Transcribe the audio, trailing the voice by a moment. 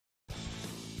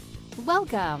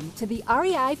Welcome to the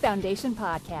REI Foundation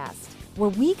Podcast, where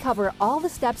we cover all the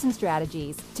steps and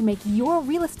strategies to make your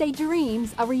real estate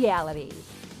dreams a reality.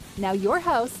 Now your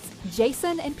hosts,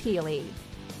 Jason and Peely.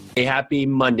 Hey, happy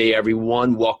Monday,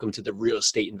 everyone. Welcome to the Real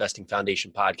Estate Investing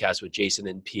Foundation Podcast with Jason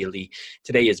and Peely.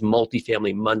 Today is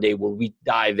Multifamily Monday, where we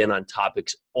dive in on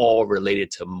topics all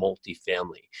related to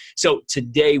multifamily. So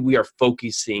today we are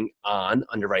focusing on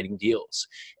underwriting deals.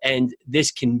 And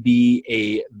this can be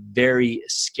a very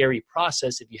scary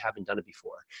process if you haven't done it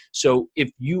before. So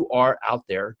if you are out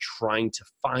there trying to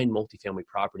find multifamily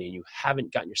property and you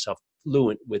haven't gotten yourself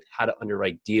fluent with how to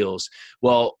underwrite deals,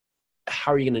 well,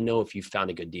 how are you going to know if you found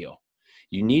a good deal?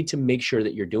 You need to make sure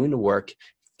that you're doing the work,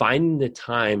 finding the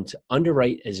time to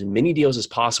underwrite as many deals as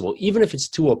possible, even if it's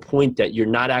to a point that you're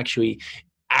not actually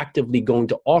actively going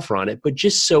to offer on it, but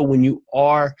just so when you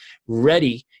are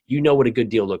ready, you know what a good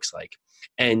deal looks like.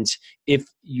 And if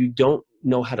you don't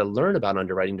know how to learn about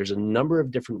underwriting, there's a number of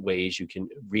different ways. You can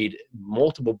read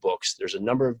multiple books. There's a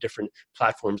number of different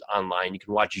platforms online. You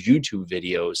can watch YouTube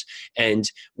videos. And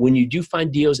when you do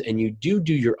find deals and you do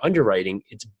your underwriting,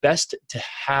 it's best to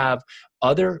have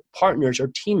other partners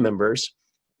or team members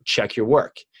check your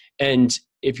work. And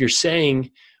if you're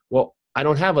saying, well, I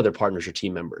don't have other partners or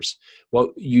team members.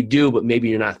 Well, you do, but maybe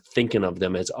you're not thinking of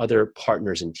them as other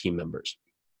partners and team members.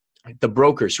 The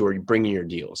brokers who are bringing your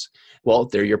deals, well,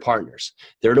 they're your partners.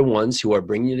 They're the ones who are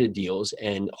bringing you the deals,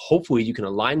 and hopefully you can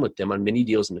align with them on many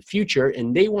deals in the future,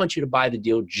 and they want you to buy the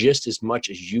deal just as much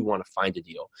as you want to find a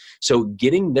deal. So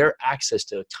getting their access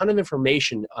to a ton of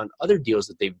information on other deals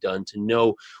that they've done to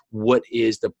know what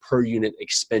is the per unit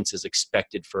expenses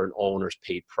expected for an owner's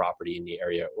paid property in the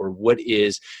area, or what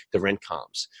is the rent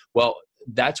comps. Well,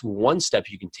 that's one step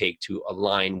you can take to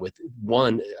align with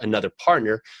another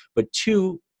partner, but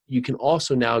two, you can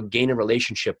also now gain a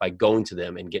relationship by going to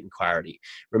them and getting clarity.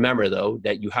 Remember, though,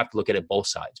 that you have to look at it both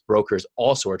sides. Brokers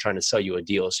also are trying to sell you a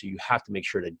deal, so you have to make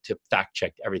sure to fact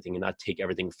check everything and not take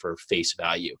everything for face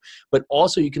value. But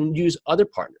also, you can use other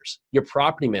partners, your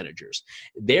property managers.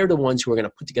 They're the ones who are going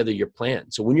to put together your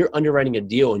plan. So when you're underwriting a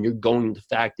deal and you're going to the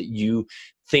fact that you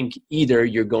think either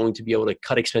you're going to be able to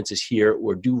cut expenses here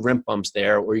or do rent bumps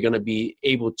there, or you're going to be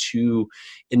able to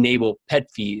enable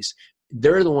pet fees,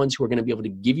 they're the ones who are going to be able to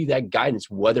give you that guidance,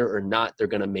 whether or not they're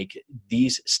going to make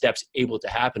these steps able to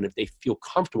happen if they feel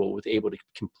comfortable with able to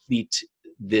complete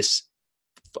this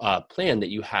plan that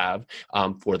you have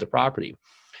for the property.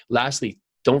 Lastly,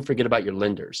 don't forget about your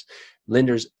lenders.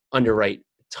 Lenders underwrite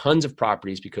tons of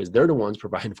properties because they're the ones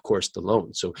providing, of course, the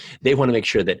loan. So they want to make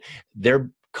sure that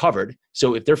they're covered.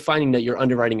 So if they're finding that you're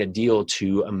underwriting a deal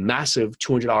to a massive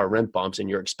 $200 rent bumps and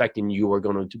you're expecting you are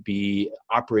going to be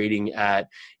operating at,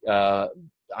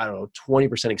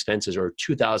 20% expenses or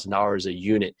 $2,000 a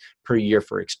unit per year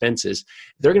for expenses,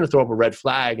 they're going to throw up a red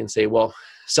flag and say, well,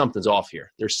 something's off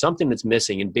here. There's something that's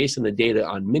missing. And based on the data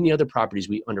on many other properties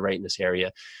we underwrite in this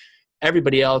area,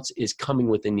 everybody else is coming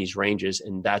within these ranges,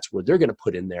 and that's what they're going to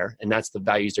put in there. And that's the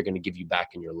values they're going to give you back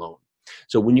in your loan.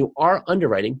 So when you are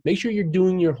underwriting, make sure you're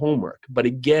doing your homework. But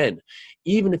again,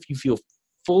 even if you feel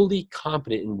fully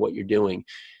confident in what you're doing,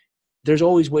 there's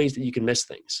always ways that you can miss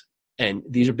things. And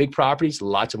these are big properties,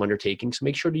 lots of undertakings. So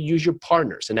make sure to use your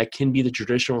partners. And that can be the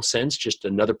traditional sense, just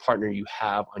another partner you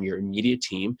have on your immediate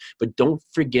team. But don't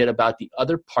forget about the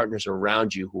other partners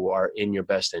around you who are in your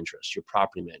best interest, your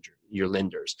property manager, your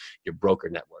lenders, your broker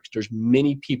networks. There's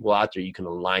many people out there you can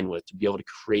align with to be able to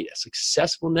create a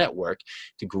successful network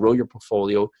to grow your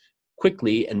portfolio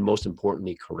quickly and, most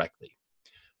importantly, correctly.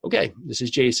 Okay, this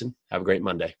is Jason. Have a great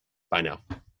Monday. Bye now.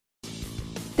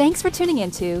 Thanks for tuning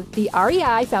into the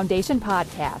REI Foundation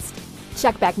Podcast.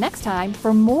 Check back next time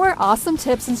for more awesome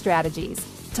tips and strategies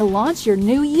to launch your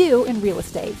new you in real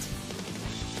estate.